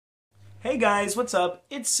Hey guys, what's up?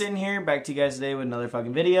 It's Sin here, back to you guys today with another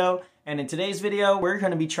fucking video. And in today's video, we're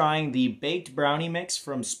going to be trying the baked brownie mix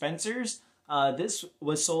from Spencer's. This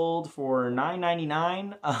was sold for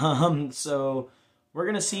 $9.99. So we're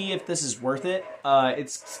going to see if this is worth it.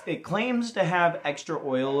 It claims to have extra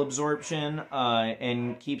oil absorption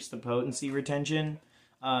and keeps the potency retention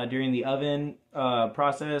during the oven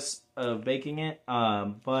process of baking it.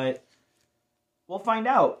 But we'll find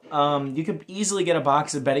out. You could easily get a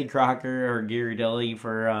box of Betty Crocker or Ghirardelli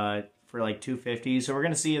for like $2.50. So we're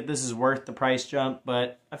gonna see if this is worth the price jump.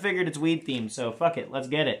 But I figured it's weed themed, so fuck it, let's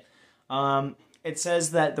get it. It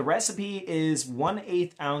says that the recipe is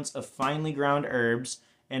 1/8 ounce of finely ground herbs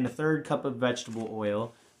and 1/3 cup of vegetable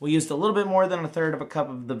oil. We used a little bit more than 1/3 of a cup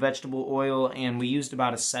of the vegetable oil, and we used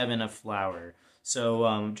about a 7 of flour.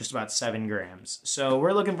 So just about 7 grams. So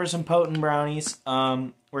we're looking for some potent brownies.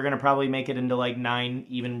 We're going to probably make it into like 9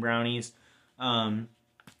 even brownies,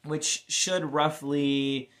 which should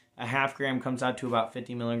roughly, a half gram comes out to about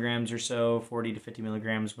 50 milligrams or so, 40 to 50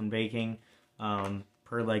 milligrams when baking,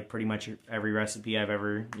 per like pretty much every recipe I've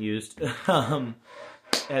ever used,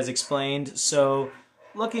 as explained. So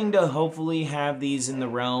looking to hopefully have these in the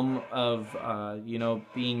realm of,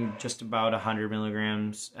 being just about 100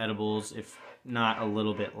 milligrams edibles, if not a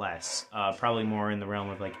little bit less. Probably more in the realm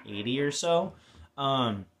of like 80 or so.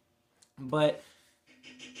 But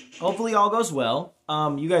hopefully all goes well.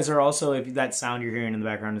 You guys are also, if that sound you're hearing in the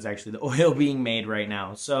background is actually the oil being made right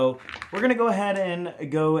now. So we're going to go ahead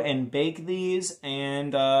and bake these,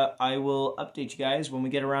 and I will update you guys when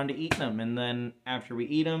we get around to eating them. And then after we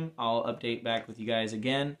eat them, I'll update back with you guys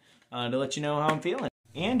again to let you know how I'm feeling.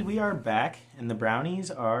 And we are back, and the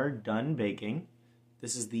brownies are done baking.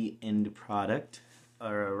 This is the end product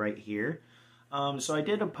right here. So I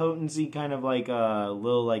did a potency kind of like a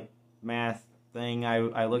little like math thing.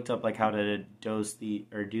 I looked up like how to do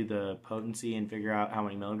the potency and figure out how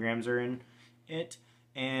many milligrams are in it.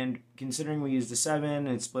 And considering we used a 7 and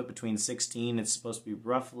it's split between 16, it's supposed to be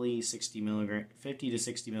roughly 50 to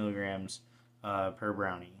 60 milligrams per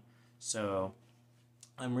brownie. So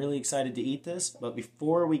I'm really excited to eat this. But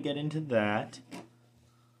before we get into that,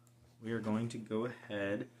 we are going to go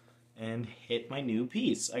ahead and hit my new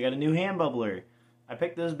piece. I got a new hand bubbler. I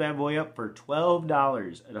picked this bad boy up for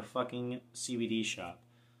 $12 at a fucking CBD shop.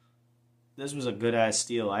 This was a good ass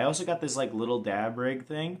steal. I also got this like little dab rig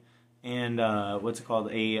thing and what's it called?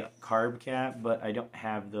 A carb cap, but I don't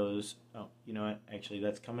have those. Oh, you know what? Actually,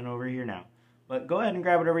 that's coming over here now. But go ahead and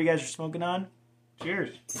grab whatever you guys are smoking on.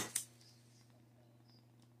 Cheers.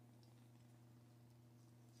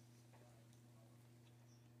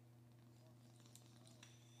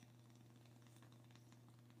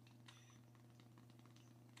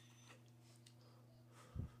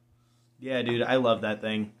 Yeah, dude, I love that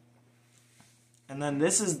thing. And then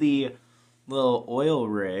this is the little oil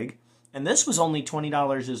rig, and this was only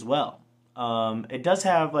 $20 as well. It does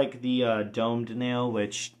have like the domed nail,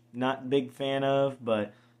 which not big fan of,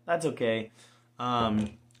 but that's okay. Other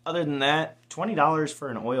than that, $20 for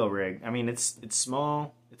an oil rig. I mean, it's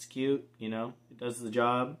small, it's cute, you know, it does the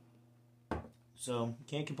job. So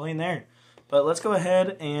can't complain there. But let's go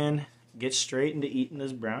ahead and get straight into eating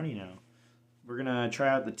this brownie now. We're going to try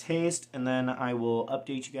out the taste, and then I will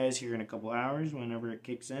update you guys here in a couple hours whenever it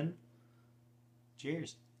kicks in.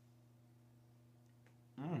 Cheers.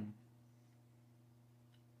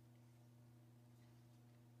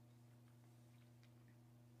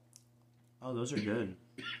 Oh, those are good.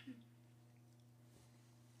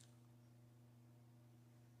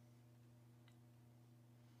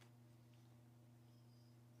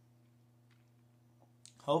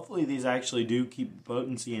 Hopefully these actually do keep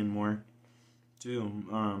potency in more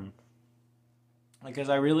too, because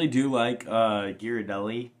I really do like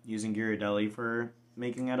Ghirardelli, using Ghirardelli for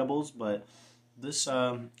making edibles, but this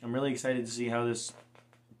I'm really excited to see how this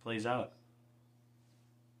plays out.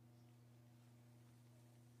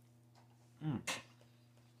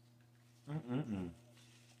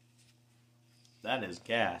 That is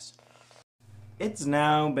gas. It's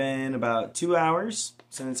now been about 2 hours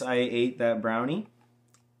since I ate that brownie.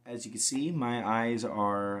 As you can see, my eyes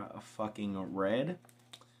are fucking red,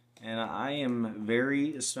 and I am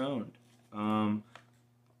very stoned. In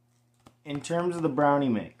terms of the brownie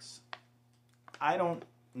mix, I don't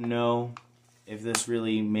know if this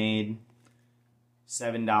really made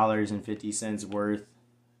 $7.50 worth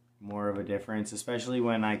more of a difference, especially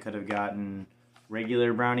when I could have gotten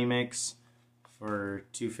regular brownie mix for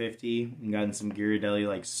 $2.50 and gotten some Ghirardelli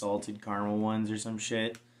like salted caramel ones or some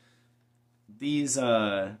shit. These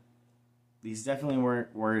definitely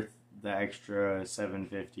weren't worth the extra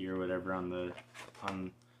 $7.50 or whatever on the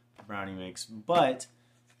brownie mix, but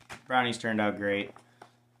Brownies turned out great.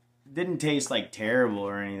 Didn't taste like terrible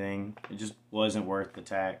or anything. It just wasn't worth the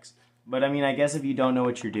tax. But I mean, I guess if you don't know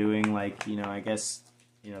what you're doing, like, you know, I guess,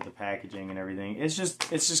 you know, the packaging and everything, it's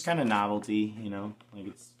just kind of novelty, you know, like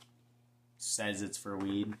it says it's for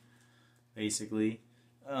weed, basically.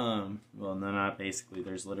 Well, no, not basically.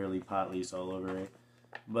 There's literally pot leaves all over it.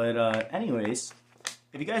 But anyways,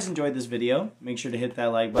 if you guys enjoyed this video, make sure to hit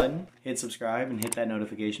that like button, hit subscribe, and hit that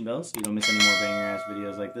notification bell so you don't miss any more banger ass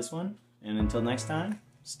videos like this one. And until next time,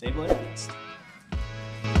 stay blazed.